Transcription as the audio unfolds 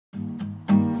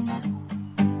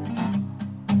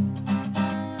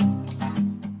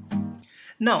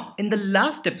Now, in the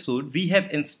last episode, we have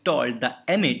installed the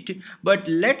emit, but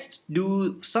let's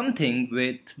do something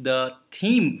with the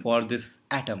theme for this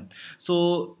atom.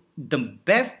 So, the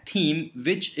best theme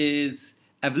which is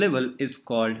available is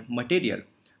called material.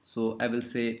 So, I will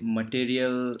say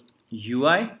material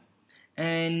UI,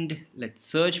 and let's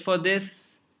search for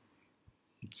this.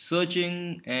 It's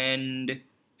searching, and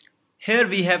here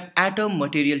we have atom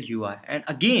material UI, and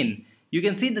again you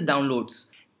can see the downloads,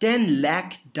 10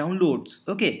 lakh downloads.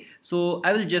 Okay, so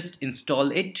I will just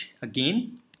install it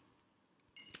again,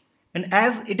 and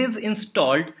as it is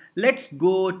installed, let's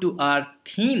go to our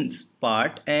themes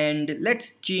part and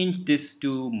let's change this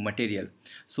to material.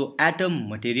 So atom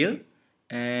material,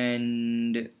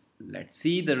 and let's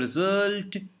see the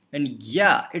result. And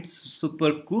yeah, it's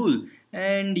super cool,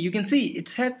 and you can see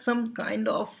it had some kind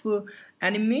of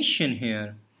animation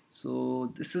here.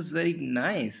 So this is very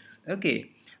nice.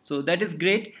 Okay, so that is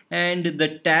great, and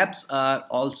the tabs are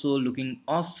also looking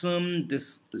awesome.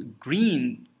 This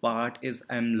green part is,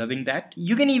 I'm loving that.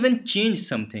 You can even change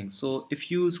something. So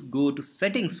if you go to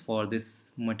settings for this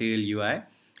material UI,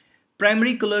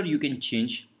 primary color you can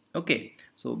change. Okay,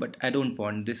 so but I don't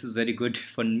want, this is very good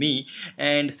for me.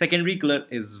 And secondary color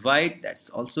is white, that's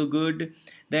also good.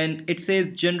 Then it says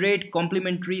generate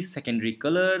complementary secondary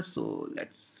color, so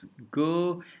let's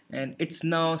go, and it's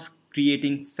now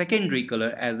creating secondary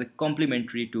color as a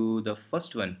complementary to the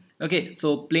first one. Okay,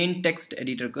 so plain text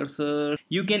editor cursor,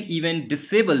 you can even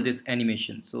disable this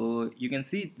animation. So you can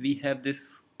see we have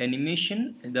this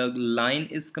animation, the line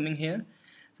is coming here,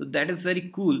 so that is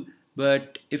very cool.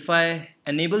 But if I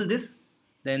enable this,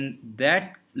 then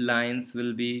that lines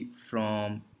will be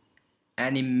from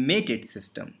animated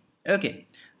system. Okay,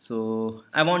 so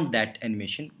I want that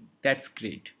animation, that's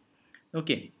great.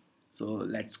 Okay, so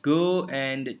let's go,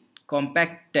 and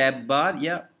compact tab bar,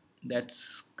 yeah,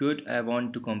 that's good. I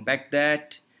want to compact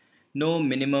that. No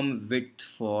minimum width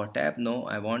for tab, no,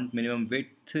 I want minimum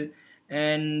width.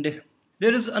 And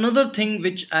there is another thing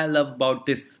which I love about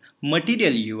this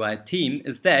material UI theme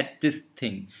is that this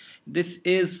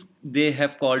is, they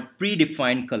have called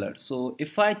predefined color. So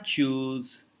if I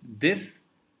choose this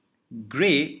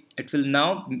gray, it will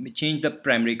now change the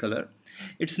primary color.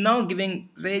 It's now giving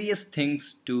various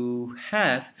things to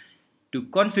have to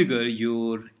configure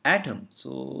your atom.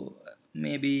 So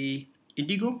maybe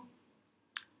indigo,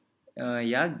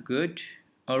 yeah, good.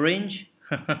 Orange,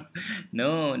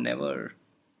 no, never.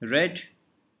 Red,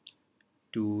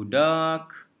 too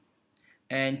dark,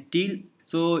 and teal.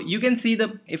 So you can see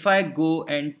the, if I go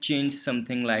and change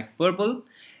something like purple,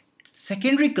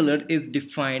 secondary color is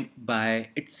defined by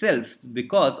itself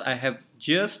because I have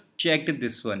just checked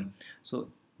this one. So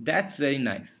that's very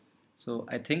nice. So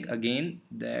I think again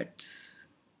that's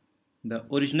the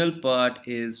original part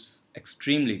is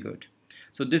extremely good.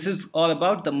 So this is all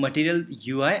about the material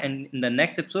UI, and in the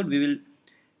next episode we will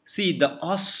see the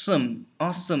awesome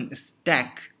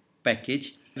stack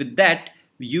package. With that,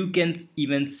 you can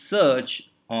even search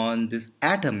on this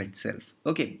atom itself.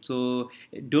 Okay, so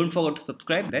don't forget to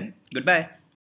subscribe then. Goodbye.